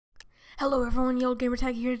Hello everyone,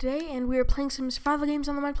 YeOldeGamertag here today, and we are playing some survival games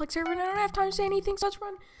on the Mineplex server, and I don't have time to say anything, so let's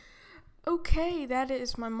run. Okay, that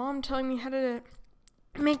is my mom telling me how to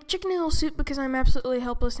make chicken noodle soup because I'm absolutely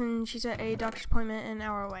helpless, and she's at a doctor's appointment an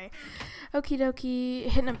hour away. Okie dokie,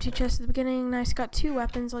 hitting up 2 chests at the beginning. Nice, got 2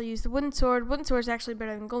 weapons. I'll use the wooden sword. Wooden sword is actually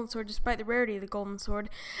better than golden sword, despite the rarity of the golden sword.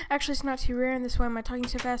 Actually, it's not too rare, and this is why am I talking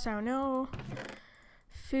so fast? I don't know.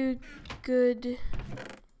 Food, good.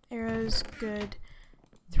 Arrows, good.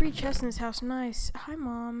 3 chests in this house, nice. Hi,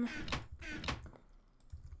 Mom.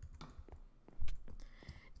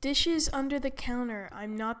 Dishes under the counter.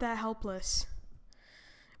 I'm not that helpless.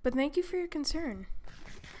 But thank you for your concern.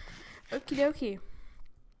 Okie dokie.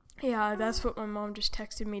 Yeah, that's what my mom just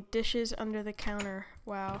texted me. Dishes under the counter.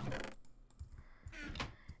 Wow.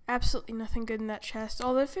 Absolutely nothing good in that chest.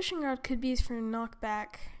 Although fishing rod could be used for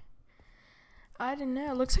knockback. I don't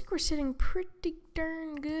know. Looks like we're sitting pretty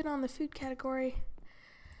darn good on the food category.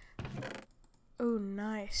 Oh,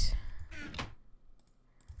 nice.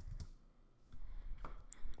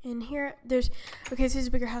 In here, there's... Okay, this is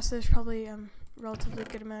a bigger house, so there's probably relatively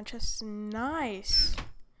good amount of chests. Nice.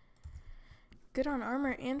 Good on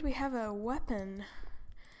armor, and we have a weapon.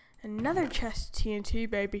 Another chest TNT,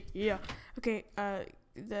 baby. Yeah. Okay,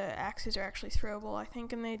 the axes are actually throwable, I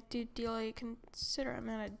think, and they do deal a considerable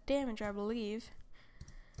amount of damage, I believe.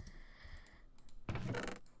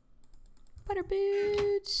 Butter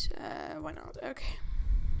boots. Why not? Okay.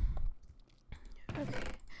 Okay.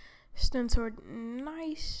 Stone sword.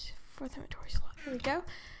 Nice. 4th inventory slot. There we go.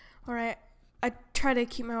 Alright. I try to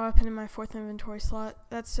keep my weapon in my 4th inventory slot.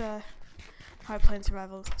 That's how I play in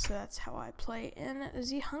survival. So that's how I play in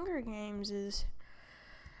the Hunger Games is...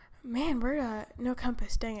 Man, we're no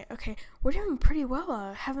compass. Dang it. Okay. We're doing pretty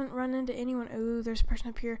well. Haven't run into anyone. Oh, there's a person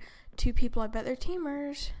up here. 2 people. I bet they're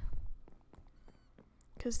teamers.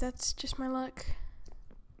 Because that's just my luck.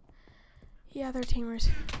 Yeah, they're teamers.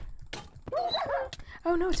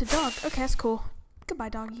 Oh no, it's a dog. Okay, that's cool. Goodbye,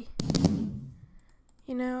 doggy.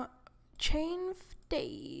 You know, chain of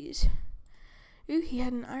days. Ooh, he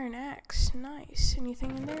had an iron axe. Nice.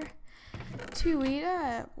 Anything in there? 2 wheat.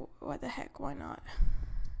 What the heck? Why not?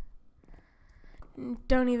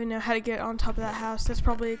 Don't even know how to get on top of that house. That's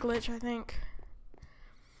probably a glitch, I think.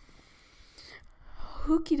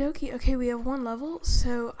 Okie dokie. Okay, we have 1 level,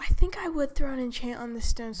 so I think I would throw an enchant on this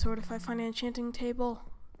stone sword if I find an enchanting table.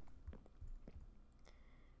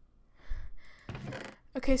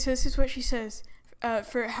 Okay, so this is what she says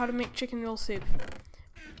for how to make chicken noodle soup.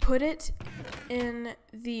 Put it in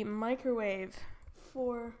the microwave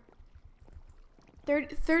for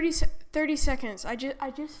 30 seconds. I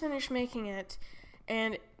just finished making it,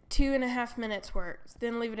 and 2.5 minutes worked.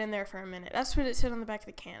 Then leave it in there for a minute. That's what it said on the back of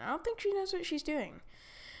the can. I don't think she knows what she's doing.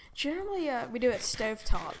 Generally, we do it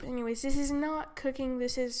stovetop. Anyways, this is not cooking.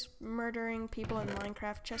 This is murdering people in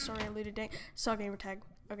Minecraft. Chests already looted. Dang. Saw gamertag.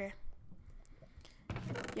 Okay.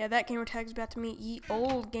 Yeah, that gamertag's about to meet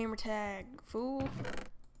YeOldeGamertag. Fool.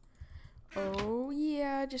 Oh,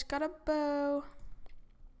 yeah. Just got a bow.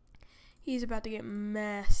 He's about to get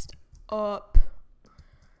messed up.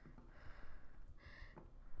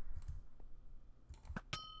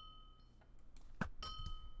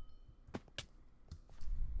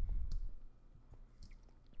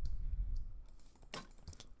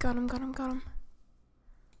 Got him, got him, got him.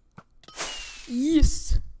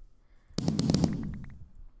 Yes!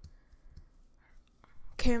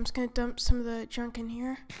 Okay, I'm just gonna dump some of the junk in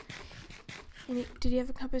here. Did he have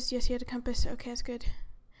a compass? Yes, he had a compass. Okay, that's good.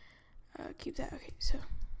 Keep that. Okay, so.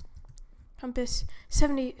 Compass.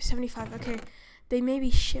 70, 75. Okay. They may be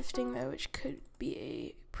shifting, though, which could be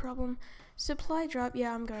a problem. Supply drop.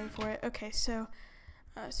 Yeah, I'm going for it. Okay, so.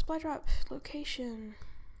 Supply drop. Location.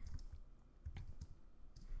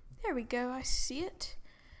 There we go. I see it.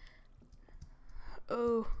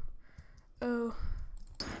 Oh. Oh.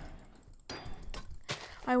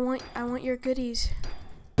 I want your goodies.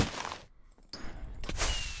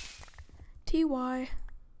 TY.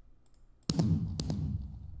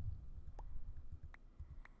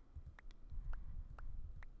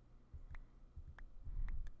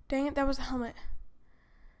 Dang it, that was the helmet.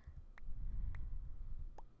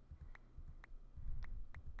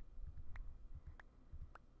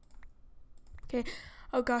 Okay.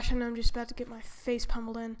 Oh gosh, I know I'm just about to get my face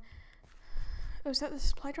pummeled in. Oh, is that the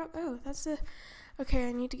supply drop? Oh, that's the... Okay,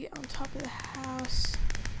 I need to get on top of the house.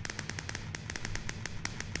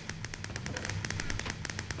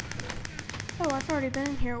 Oh, I've already been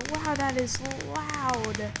in here. Wow, that is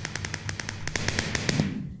loud.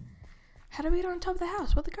 How do we get on top of the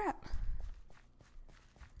house? What the crap?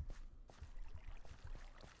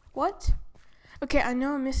 What? Okay, I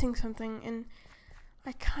know I'm missing something, and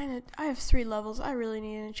I have 3 levels. I really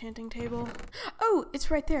need an enchanting table. Oh, it's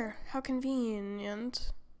right there. How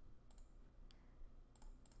convenient.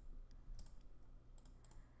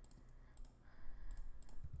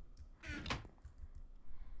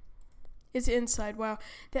 It's inside. Wow.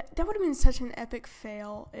 That would have been such an epic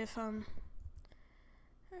fail if, okay,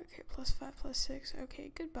 +5, +6.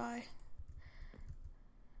 Okay, goodbye.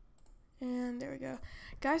 And there we go.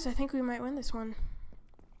 Guys, I think we might win this one.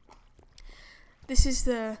 This is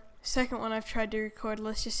the second one I've tried to record.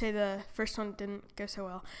 Let's just say the first one didn't go so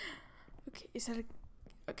well. Okay, is that a...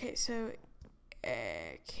 Okay, so...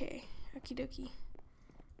 Okay. Okie dokie.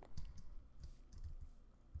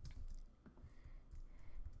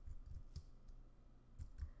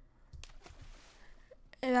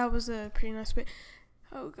 And that was a pretty nice bit.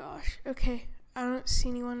 Oh gosh. Okay. I don't see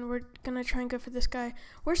anyone. We're gonna try and go for this guy.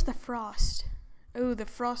 Where's the frost? Oh, the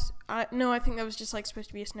frost. No, I think that was just like supposed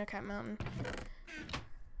to be a snow-capped mountain.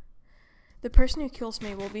 The person who kills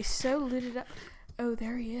me will be so looted up. Oh,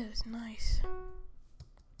 there he is. Nice.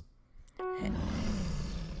 Hey.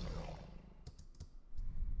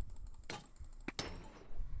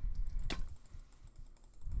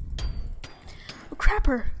 Oh,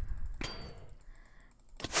 crapper.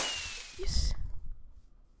 Yes.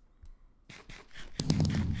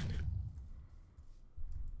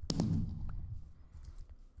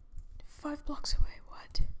 Five blocks away.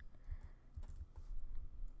 What?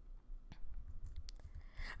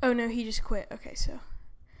 Oh no, he just quit. Okay, so.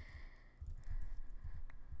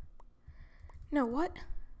 No, what?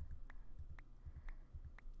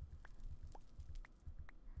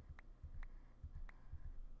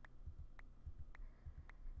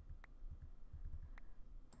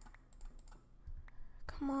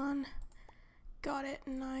 Come on. Got it.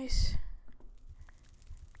 Nice.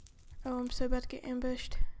 Oh, I'm so about to get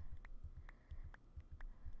ambushed.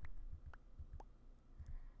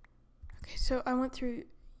 Okay, so I went through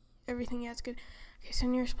everything. Yeah, it's good. Okay, so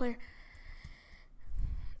nearest player.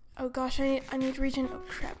 Oh gosh, I need region. Oh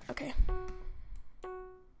crap. Okay.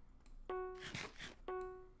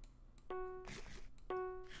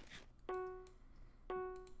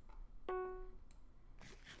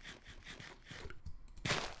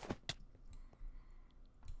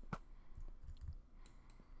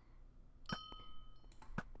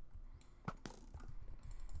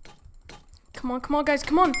 Come on, guys,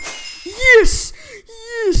 come on! Yes!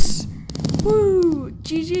 Yes! Woo!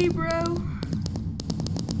 GG, bro.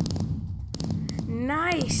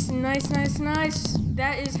 Nice.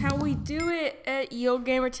 That is how we do it at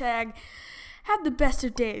YeOldeGamertag. Have the best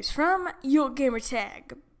of days from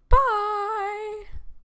YeOldeGamertag. Bye!